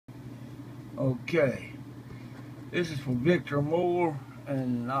Okay, this is for Victor Moore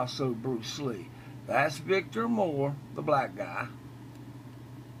and also Bruce Lee. That's Victor Moore, the black guy,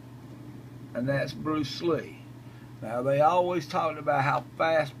 and that's Bruce Lee. Now they always talked about how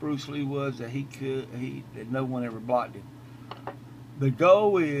fast Bruce Lee was, that that no one ever blocked him. The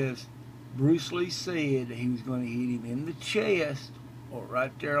goal is, Bruce Lee said that he was going to hit him in the chest or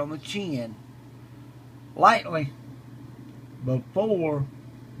right there on the chin, lightly, before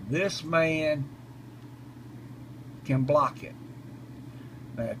this man can block it.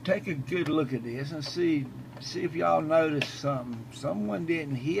 Now take a good look at this and see if y'all notice something. Someone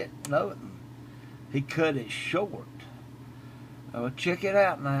didn't hit nothing. He cut it short. Now check it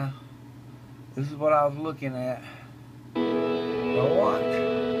out now. This is what I was looking at. Now watch.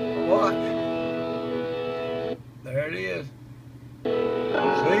 Watch. There it is.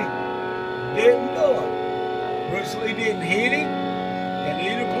 See? Didn't do it. Bruce Lee didn't hit him in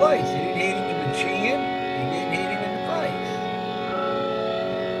either place. He didn't hit him in the chin. He didn't hit him in the face.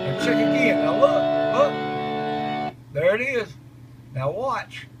 Now check again. Now look. There it is. Now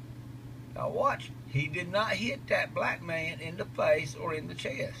watch. Now watch. He did not hit that black man in the face or in the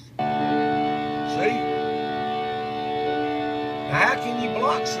chest. See? Now how can you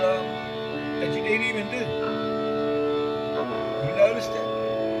block something that you didn't even do? You noticed it?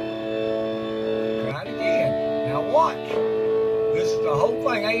 Try it again. Now watch. This is the whole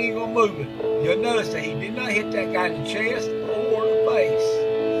thing. I ain't even gonna move it. You'll notice that he did not hit that guy in the chest or the face.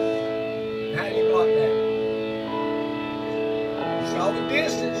 How do you block that? You saw the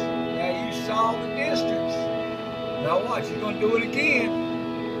distance. Now you saw the distance. Now watch. He's gonna do it again,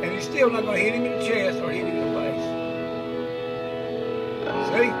 and he's still not gonna hit him in the chest or hit him in the face.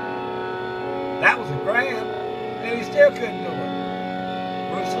 See? That was a grab, and he still couldn't do it.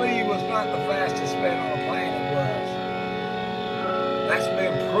 Bruce Lee was not the fastest man on the planet, was. That's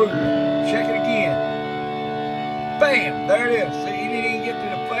been proven. Check it again. Bam! There it is. See, he didn't even get to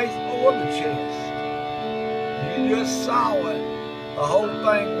the face or the chest. You just saw it. The whole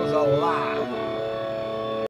thing was a lie.